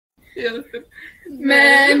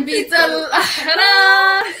منبت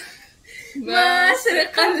الأحرار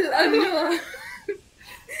مشرق الأنوار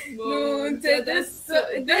منتدى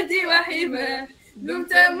السؤدد وحما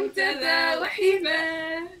دمت منتدى وحما.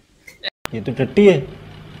 ये तो टट्टी है.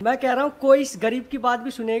 मैं कह रहा हूँ कोई इस गरीब की बात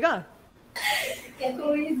भी सुनेगा.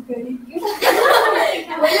 कोई इस गरीब की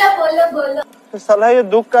बोलो बोलो. साला ये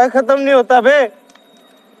दुख का खत्म नहीं होता बे.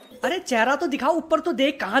 अरे चेहरा तो दिखाओ, ऊपर तो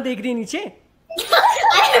देख, कहाँ देख रही है नीचे.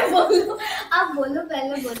 अरे बोलो, आप बोलो,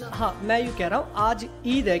 पहले बोलो. हाँ मैं यूँ कह रहा हूँ आज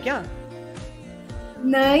ईद है क्या?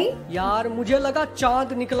 नहीं यार मुझे लगा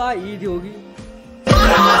चांद निकला ईद होगी.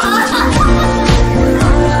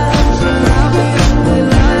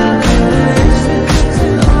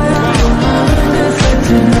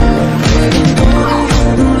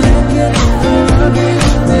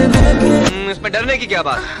 इसमें डरने की क्या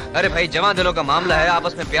बात. अरे भाई जवां दिलों का मामला है,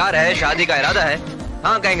 आपस में प्यार है, शादी का इरादा है.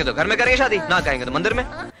 हाँ कहेंगे तो घर में करेंगे शादी, ना कहेंगे तो मंदिर में.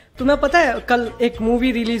 तुम्हें पता है कल एक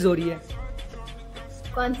मूवी रिलीज हो रही है.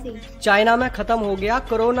 कौन सी? चाइना में खत्म हो गया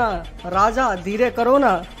कोरोना, राजा धीरे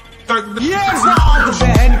कोरोना. ये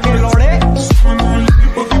बहन के लोड़े.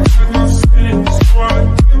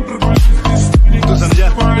 तू समझा?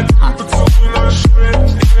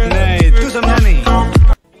 नहीं तू समझा नहीं.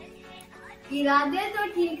 इरादे तो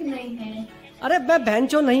ठीक नहीं है. अरे मैं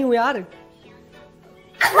बहनचो नहीं हूँ यार.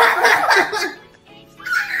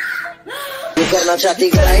 करना चाहती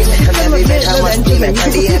ग्राइंड, मैं भी बैठा मस्ती में,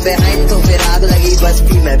 खड़ी है बिहाइंड तो फिर आग लगी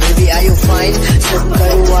बस्ती में. Baby are you fine? SIP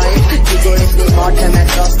करूं वाइन, ईगो इतनी हॉट है मैं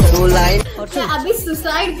क्रॉस करूं लाइन. मैं अभी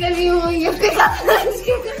सुसाइड कर रही हूँ. ये ठीक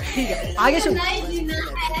है आगे सुन.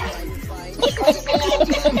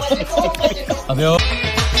 अबे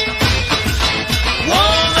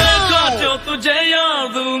तुझे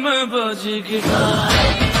याद में बजेगी.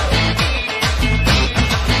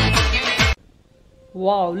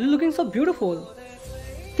 Wow, you're looking so beautiful.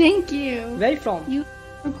 Thank you. Where are you from? You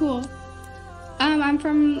are cool. I'm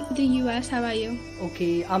from the US. How about you?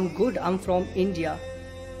 Okay, I'm good. I'm from India.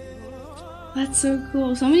 That's so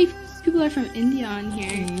cool. So many people are from India on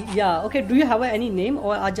here. Yeah, okay. Do you have any name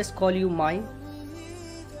or I just call you mine?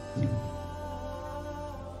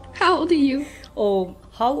 How old are you? Oh,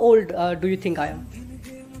 how old do you think I am?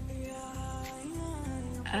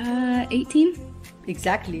 18.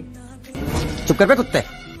 Exactly. चुप कर बे कुत्ते.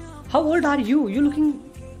 How old are you? You looking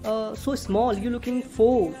so small. You looking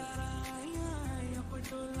for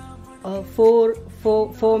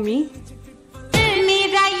me?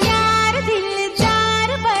 मेरा यार दिलदार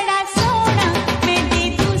बड़ा सोना, मैं दे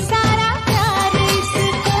दूं सारा प्यार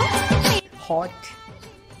इसको. Hot.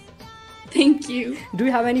 Thank you. Do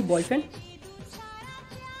you have any boyfriend?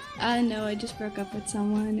 No, I just broke up with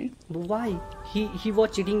someone. Why? He was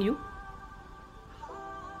cheating you?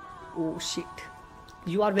 Oh shit.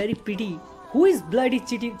 You are very pretty. Who is bloody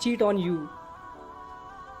cheat on you?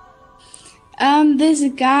 There's a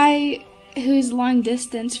guy who's long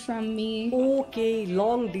distance from me. Okay,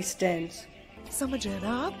 long distance. समझ रहे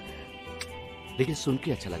ना आप? लेकिन सुन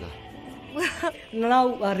के अच्छा लगा. Now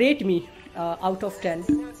rate me out of 10.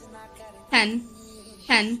 10.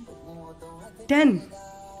 10. 10.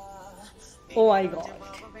 Oh my god.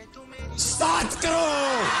 7 करो.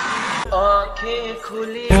 आंखें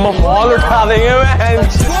खुली माहौल उठा देंगे मैं.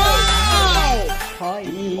 Hi,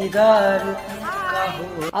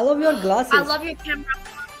 I love your glasses. I love your camera.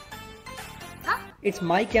 Huh? It's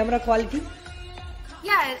my camera quality.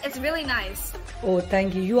 Yeah, it's really nice. Oh,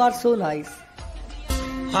 thank you. You are so nice.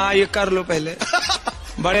 हाँ ये कर लो पहले.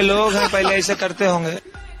 बड़े लोग हैं, पहले ऐसे करते होंगे.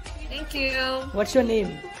 Thank you. What's your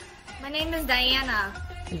name? My name is Diana.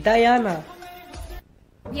 Diana.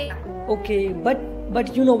 Yeah. Okay,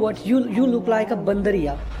 but you know what? You look like a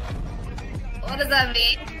bandariya. What does that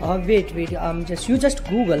mean? Wait. You just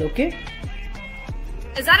Google, okay?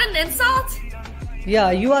 Is that an insult?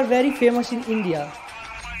 Yeah, you are very famous in India.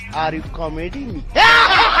 Are you comedy me?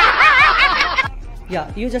 Yeah,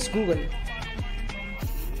 you just Google.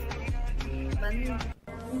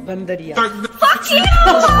 Bandariya. Fuck you!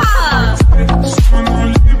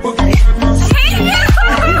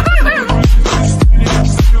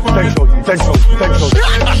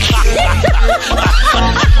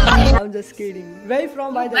 I'm just kidding. Where you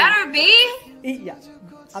from, by the way? Better be. Yeah,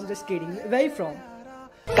 I'm just kidding. Where you from?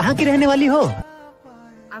 कहाँ की रहने वाली हो?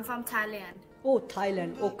 I'm from Thailand. Oh,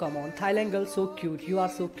 Thailand. Oh, come on. Thailand girl so cute. You are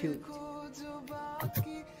so cute.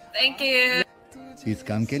 Thank you. इस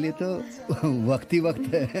काम के लिए तो वक्त ही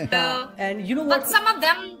वक्त है. And you know what? But some of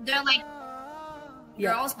them, they're like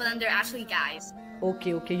girls, but then they're actually guys.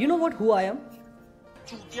 Okay. You know what? Who I am?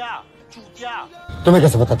 तुम्हें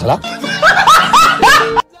कैसे पता चला?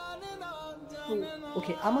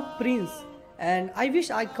 Okay, I'm a prince, And I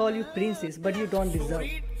wish I call you princess, but you don't deserve.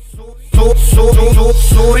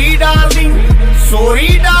 Sorry darling, sorry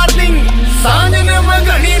darling. Sorry.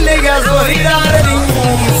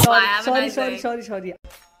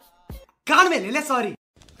 कान में ले ले sorry.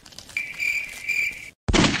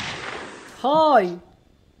 Hi.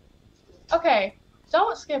 Okay,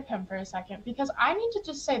 don't skip him for a second because I need to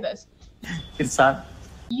just say this. Irsan.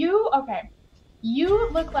 You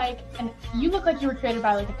look like you were created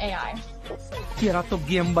by like an AI. तेरा तो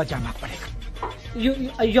game बजाना पड़ेगा.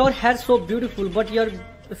 Your hair so beautiful, but your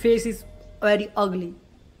face is very ugly.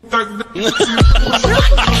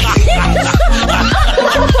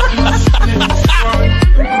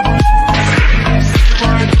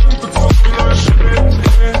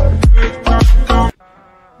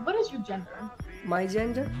 What is your gender? My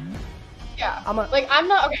gender? Yeah. I'm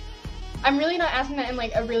not okay. I'm really not asking that in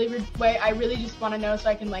like a really rude way. I really just want to know so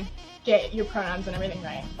I can like get your pronouns and everything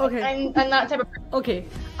right. Okay. I'm that type of person. Okay.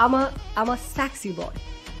 I'm a sexy boy.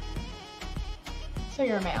 So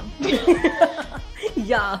you're a man.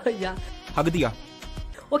 Yeah. हक दिया.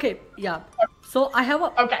 Okay, yeah. So I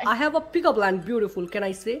have a pickup line, beautiful. Can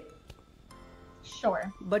I say?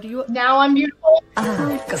 Sure. But you. Now I'm beautiful.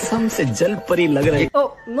 कसम से जल परी लग रही.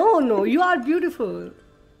 Oh no, you are beautiful.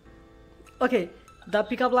 Okay, the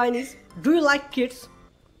pickup line is: do you like kids?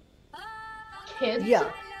 Kids? Yeah.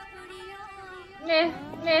 Nah.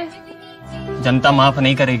 जनता माफ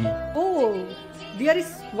नहीं करेगी. Oh, there is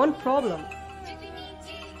one problem.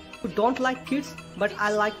 You don't like kids, but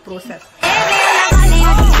I like process. Where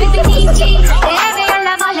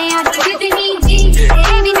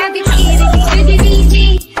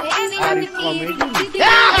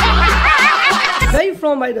are you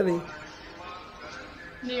from, by the way?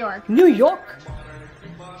 New York. New York?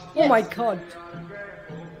 Yes. Oh my god.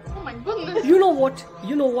 Oh my goodness. You know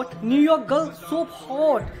what? New York girl so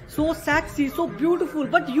hot, so sexy, so beautiful,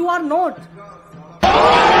 but you are not.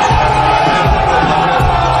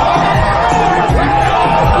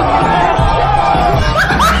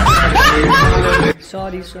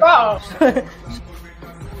 Sorry. Bro.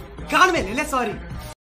 कान में ले ले sorry.